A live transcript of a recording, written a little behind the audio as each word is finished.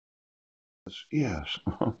Yes.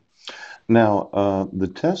 Now, the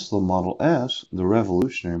Tesla Model S, the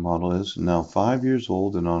revolutionary model, is now 5 years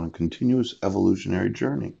old and on a continuous evolutionary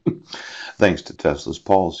journey. Thanks to Tesla's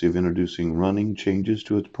policy of introducing running changes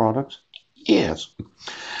to its products. Yes.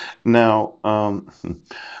 Now,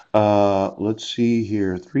 let's see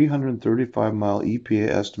here. 335-mile EPA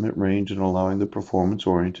estimate range and allowing the performance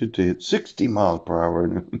oriented to hit 60 miles per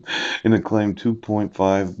hour in a claimed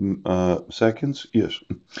 2.5 seconds. Yes.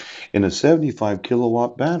 In a 75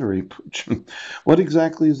 kilowatt battery. What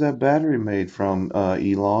exactly is that battery made from,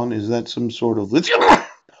 Elon? Is that some sort of lithium?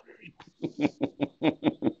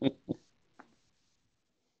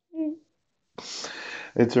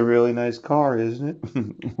 It's a really nice car, isn't it?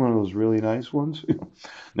 One of those really nice ones.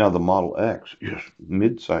 Now, the Model X, yes,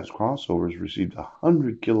 mid-size crossovers received a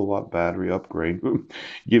 100 kilowatt battery upgrade,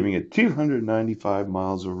 giving it 295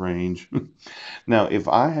 miles of range. Now, if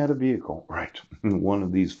I had a vehicle, right, one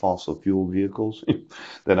of these fossil fuel vehicles,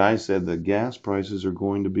 that I said the gas prices are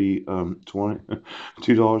going to be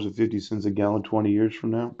 2.50 a gallon 20 years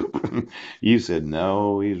from now, you said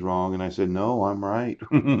no, he's wrong, and I said no, I'm right.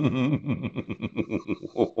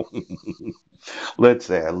 Let's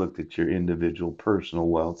say I looked at your individual personal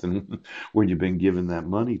wealth and where you've been giving that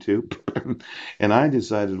money to, and I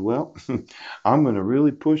decided, well, I'm going to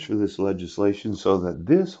really push for this legislation so that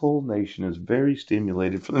this whole nation is very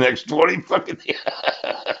stimulated for the next 20 fucking years.